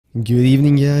Good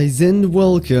evening guys and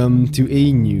welcome to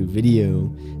a new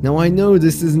video. Now I know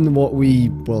this isn't what we,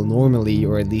 normally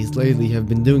or at least lately have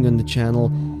been doing on the channel,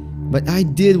 but I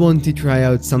did want to try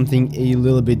out something a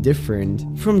little bit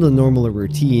different from the normal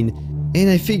routine, and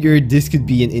I figured this could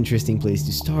be an interesting place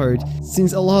to start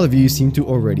since a lot of you seem to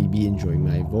already be enjoying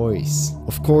my voice.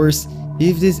 Of course,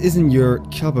 if this isn't your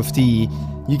cup of tea,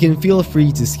 you can feel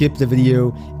free to skip the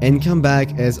video and come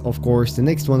back, as of course the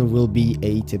next one will be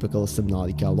a typical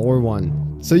Subnautica lore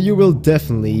one. So you will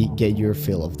definitely get your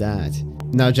fill of that.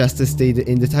 Now, just as stated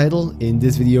in the title, in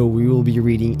this video we will be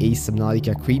reading a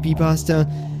Subnautica Creepypasta.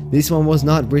 This one was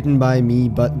not written by me,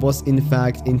 but was in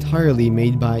fact entirely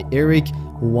made by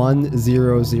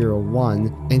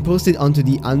Eric1001 and posted onto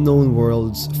the Unknown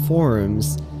Worlds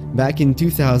forums back in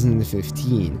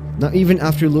 2015. Now, even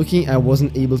after looking, I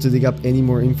wasn't able to dig up any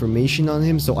more information on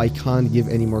him, so I can't give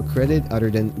any more credit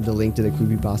other than the link to the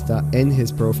creepypasta and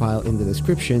his profile in the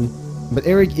description. But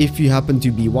Eric, if you happen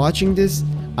to be watching this,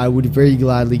 I would very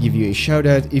gladly give you a shout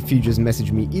out if you just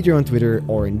message me either on Twitter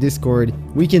or in Discord.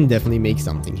 We can definitely make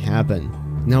something happen.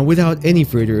 Now, without any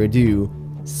further ado,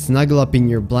 snuggle up in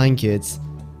your blankets,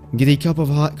 get a cup of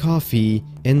hot coffee,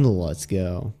 and let's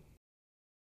go.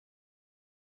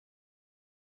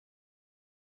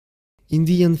 In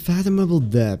the unfathomable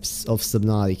depths of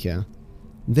Subnautica,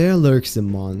 there lurks a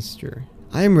monster.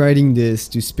 I am writing this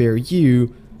to spare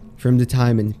you from the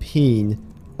time and pain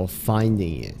of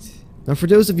finding it. Now, for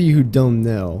those of you who don't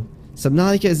know,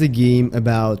 Subnautica is a game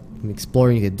about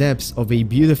exploring the depths of a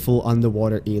beautiful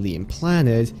underwater alien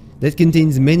planet that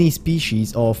contains many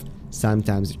species of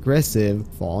sometimes aggressive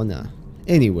fauna.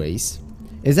 Anyways,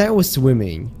 as I was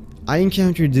swimming, I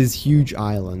encountered this huge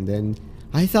island, and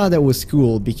I thought that was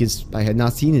cool because I had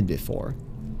not seen it before.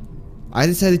 I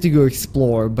decided to go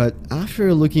explore, but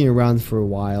after looking around for a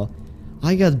while,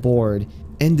 I got bored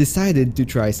and decided to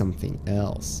try something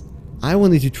else. I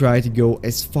wanted to try to go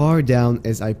as far down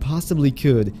as I possibly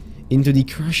could into the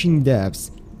crushing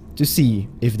depths to see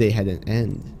if they had an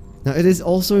end. Now, it is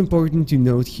also important to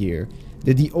note here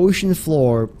that the ocean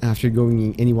floor, after going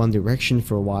in any one direction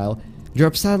for a while,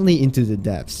 drops suddenly into the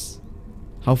depths.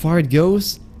 How far it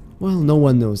goes? Well, no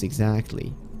one knows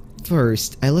exactly.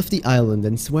 First, I left the island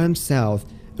and swam south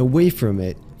away from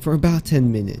it for about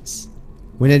 10 minutes.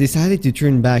 When I decided to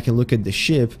turn back and look at the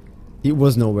ship, it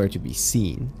was nowhere to be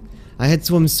seen. I had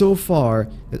swum so far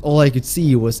that all I could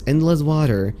see was endless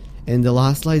water and the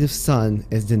last light of sun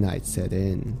as the night set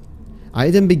in.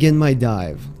 I then began my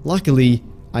dive. Luckily,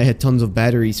 I had tons of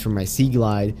batteries for my sea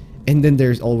glide, and then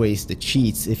there's always the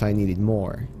cheats if I needed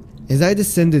more. As I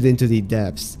descended into the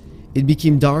depths, it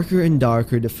became darker and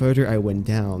darker the further I went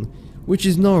down, which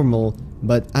is normal,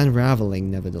 but unraveling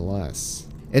nevertheless.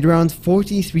 At around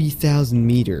 43,000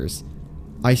 meters,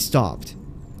 I stopped.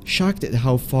 Shocked at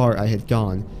how far I had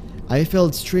gone, I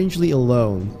felt strangely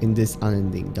alone in this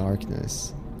unending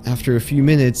darkness. After a few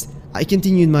minutes, I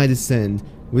continued my descent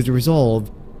with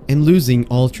resolve and losing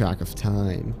all track of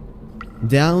time.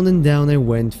 Down and down I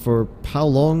went for how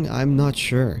long, I'm not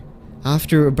sure.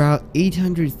 After about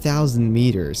 800,000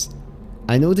 meters,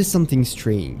 I noticed something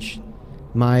strange.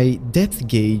 My depth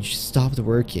gauge stopped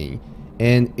working,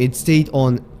 and it stayed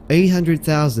on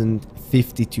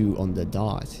 800,052 on the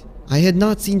dot. I had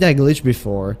not seen that glitch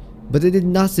before, but it did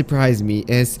not surprise me,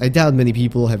 as I doubt many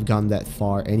people have gone that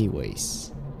far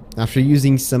anyways. After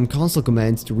using some console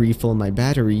commands to refill my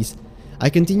batteries, I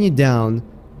continued down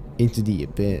into the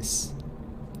abyss.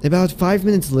 About 5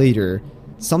 minutes later,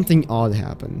 something odd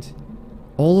happened.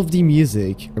 All of the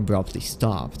music abruptly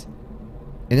stopped,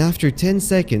 and after 10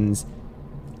 seconds,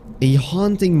 a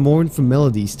haunting mournful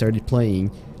melody started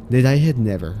playing that I had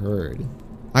never heard.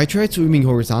 I tried swimming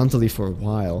horizontally for a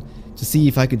while to see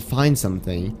if I could find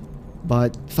something,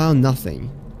 but found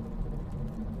nothing.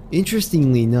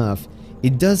 Interestingly enough,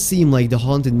 it does seem like the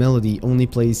haunted melody only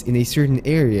plays in a certain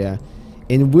area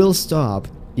and will stop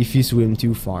if you swim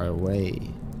too far away.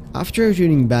 After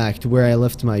returning back to where I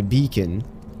left my beacon,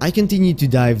 I continued to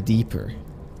dive deeper.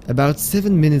 About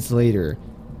 7 minutes later,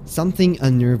 something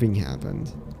unnerving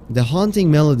happened. The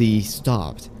haunting melody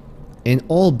stopped, and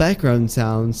all background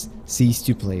sounds ceased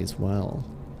to play as well.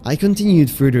 I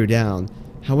continued further down,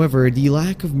 however, the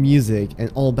lack of music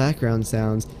and all background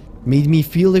sounds made me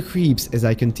feel the creeps as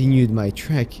I continued my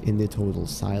trek in the total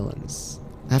silence.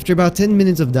 After about 10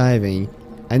 minutes of diving,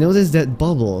 I noticed that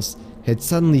bubbles had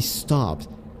suddenly stopped,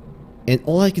 and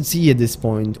all I could see at this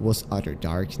point was utter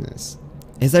darkness.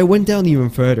 As I went down even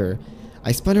further,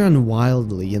 I spun around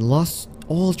wildly and lost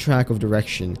all track of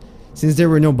direction since there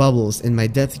were no bubbles and my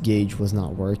depth gauge was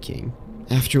not working.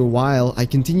 After a while, I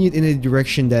continued in a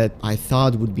direction that I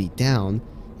thought would be down,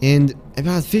 And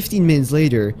about 15 minutes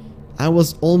later, I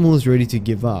was almost ready to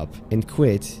give up and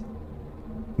quit,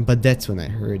 but that's when I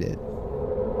heard it.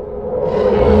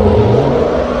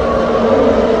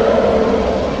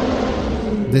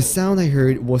 The sound I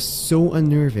heard was so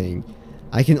unnerving,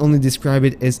 I can only describe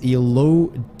it as a low,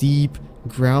 deep,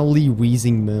 growly,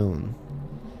 wheezing moan.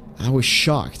 I was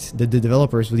shocked that the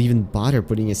developers would even bother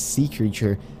putting a sea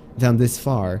creature down this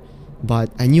far,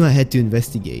 but I knew I had to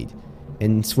investigate,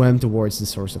 and swam towards the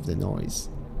source of the noise.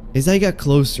 As I got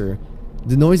closer,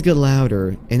 the noise got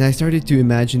louder, and I started to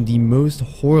imagine the most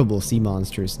horrible sea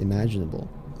monsters imaginable.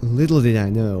 Little did I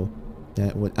know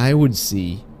that what I would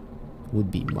see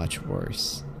would be much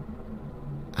worse.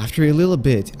 After a little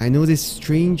bit, I noticed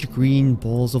strange green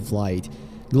balls of light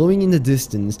glowing in the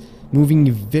distance, moving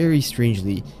very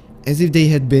strangely, as if they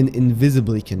had been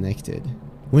invisibly connected.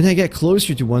 When I got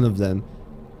closer to one of them,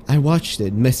 I watched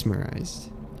it mesmerized.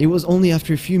 It was only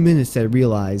after a few minutes that I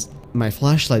realized my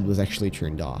flashlight was actually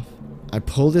turned off. I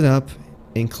pulled it up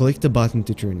and clicked the button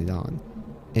to turn it on,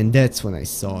 and that's when I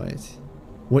saw it.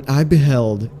 What I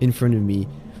beheld in front of me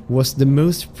was the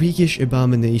most freakish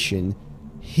abomination,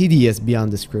 hideous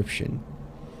beyond description.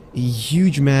 A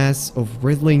huge mass of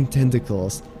wriggling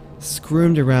tentacles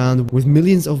squirmed around with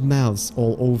millions of mouths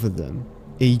all over them.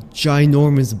 A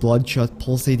ginormous bloodshot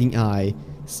pulsating eye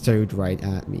stared right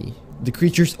at me, the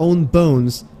creature's own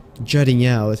bones jutting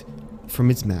out from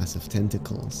its massive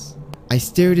tentacles. I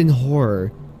stared in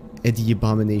horror at the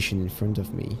abomination in front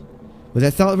of me. What I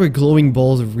thought were glowing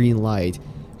balls of green light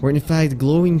were in fact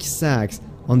glowing sacs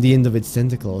on the end of its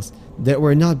tentacles that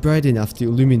were not bright enough to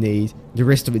illuminate the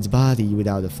rest of its body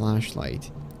without a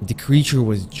flashlight. The creature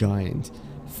was giant,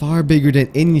 far bigger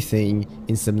than anything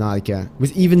in Subnautica,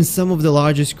 with even some of the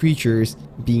largest creatures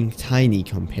being tiny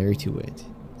compared to it.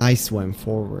 I swam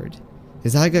forward.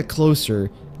 As I got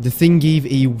closer, the thing gave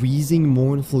a wheezing,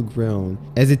 mournful groan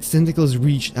as its tentacles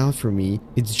reached out for me,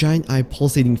 its giant eye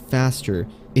pulsating faster,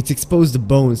 its exposed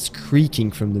bones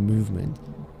creaking from the movement.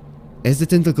 As the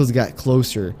tentacles got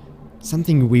closer,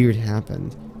 something weird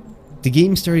happened. The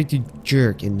game started to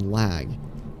jerk and lag.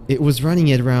 It was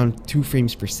running at around 2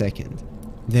 frames per second.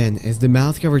 Then, as the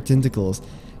mouth-covered tentacles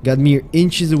got mere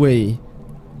inches away,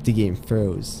 the game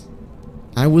froze.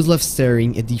 I was left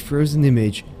staring at the frozen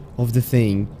image of the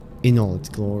thing in all its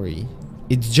glory,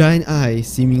 its giant eye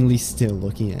seemingly still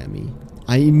looking at me.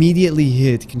 I immediately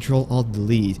hit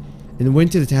Ctrl-Alt-Delete and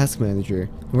went to the task manager,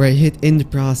 where I hit end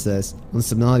process on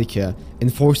Subnautica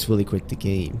and forcefully quit the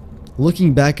game.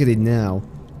 Looking back at it now,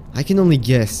 I can only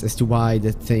guess as to why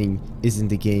that thing isn't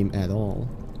the game at all.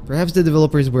 Perhaps the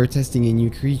developers were testing a new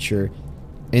creature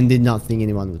and did not think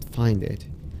anyone would find it.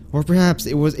 Or perhaps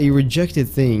it was a rejected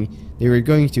thing they were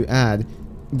going to add,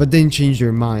 but then changed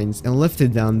their minds and left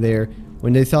it down there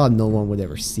when they thought no one would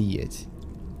ever see it.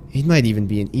 It might even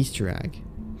be an Easter egg.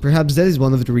 Perhaps that is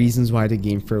one of the reasons why the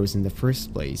game froze in the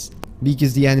first place,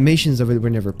 because the animations of it were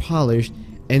never polished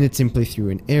and it simply threw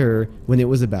an error when it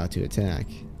was about to attack.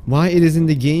 Why it is in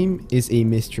the game is a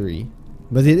mystery,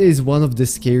 but it is one of the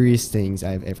scariest things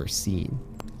I've ever seen.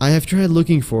 I have tried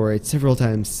looking for it several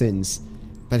times since,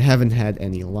 but haven't had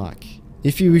any luck.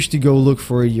 If you wish to go look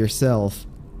for it yourself,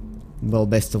 well,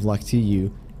 best of luck to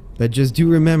you, but just do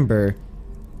remember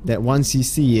that once you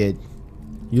see it,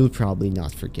 you'll probably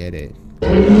not forget it.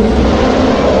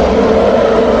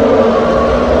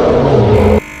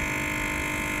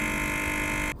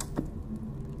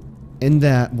 And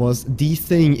that was The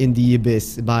Thing in the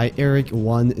Abyss by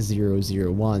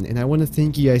Eric1001, and I want to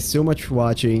thank you guys so much for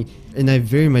watching, and I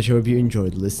very much hope you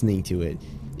enjoyed listening to it.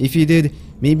 If you did,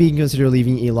 maybe you can consider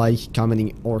leaving a like,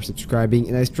 commenting, or subscribing,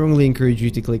 and I strongly encourage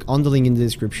you to click on the link in the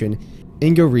description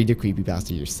and go read the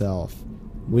creepypasta yourself.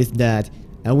 With that,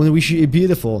 I want to wish you a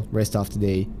beautiful rest of the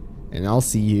day, and I'll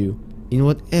see you in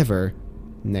whatever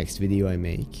next video I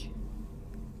make.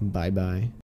 Bye bye.